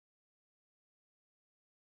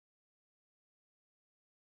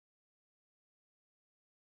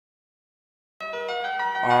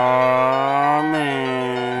Oh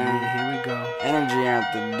man, Here we go. energy have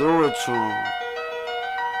to do it to him.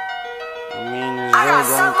 I mean, it's I got really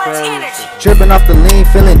so going much crazy. energy. Tripping off the lean,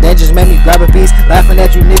 feeling dangerous, made me grab a piece. Laughing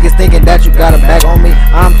at you niggas, thinking that you got a back on me.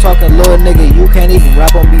 I'm talking little nigga, you can't even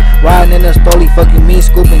rap on me. Riding in the stoley, fuck you mean,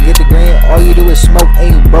 scooping, get the green. All you do is smoke,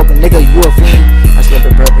 and you broken, nigga, you a fiend. I slipped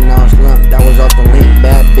a prep and now I'm slumped, that was off the link.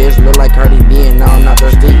 Bad bitch, look like Cardi B and now I'm not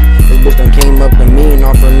thirsty. This bitch done came up to me and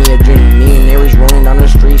offered me a drink. Me and Aries rolling down the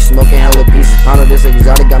street, smoking hella pieces. Found her this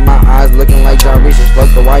exotic, got my eyes looking like gyrations.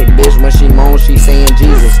 Fuck the white bitch, when she moans, she saying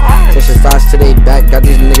Jesus. Push the sides to they back, got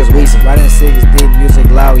these niggas wheezing. Riding 6 deep, music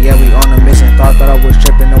loud, yeah, we on a mission. Thought I was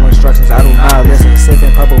tripping, no instructions, I do not listen.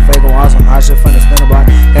 Sipping purple FAYGO, awesome, hot shit from the spinner block.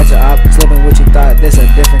 Catch a op, slipping what you thought, this a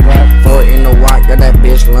different glove. Throw it in the wok, got that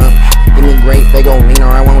bitch lump. Give me grape, they gon' lean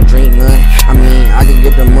or I won't drink none. I mean, I can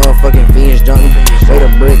get the motherfucking fiends jumping. Weight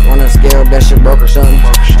a brick on a scale, that shit broke or something.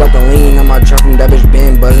 Drop the lean on my truck from that bitch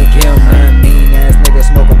been buzzing. Kill none, mean ass nigga,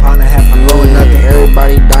 smoke a pound and half a Blowing nothing,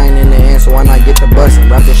 everybody dying in the end, so why not get the bustin'?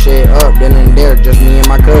 Wrap the shit up, then and there, just me and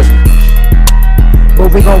my cousin.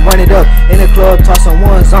 But we gon' run it up. In the club, tossing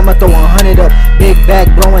ones, I'ma throw 100 up. Big bag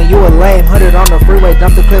blowing, you a lame. 100 on the freeway,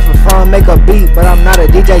 dump the clip for fun, make a beat. But I'm not a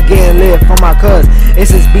DJ getting lit from my cuz. It's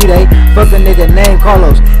his B-Day, fuck a nigga named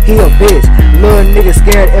Carlos, he a bitch. Little nigga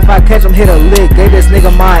scared, if I catch him, hit a lick. Gave this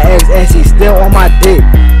nigga my ex, and she still on my dick.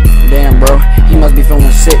 Damn bro, he must be feeling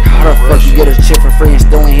sick. How the fuck you get a chick for free and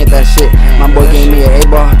still ain't hit that shit? My boy gave me an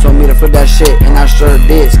A-ball, told me to flip that shit, and I sure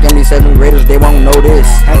did. Scam these 7 graders, they won't know this.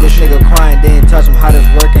 Had this nigga crying, didn't touch him, how this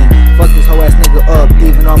working? Fuck this whole ass nigga up,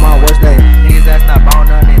 even on my worst day. Niggas that's not bound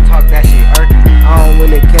nothing and talk that shit irking. I don't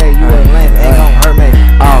really care, you a lame, ain't gon' hurt me.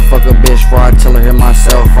 I'll fuck a bitch before I tell her hit my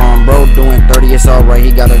cell phone. Bro doing 30, it's alright,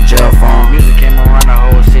 he got a jail phone. Music came around the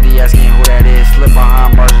whole city asking who that is. Slip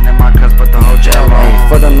behind bars and then my cuz put the whole jail Hey, on.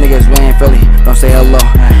 for them niggas we ain't Philly, don't say hello.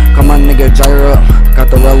 Call my nigga Gyre up, got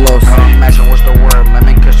the Rellos. Matching what's the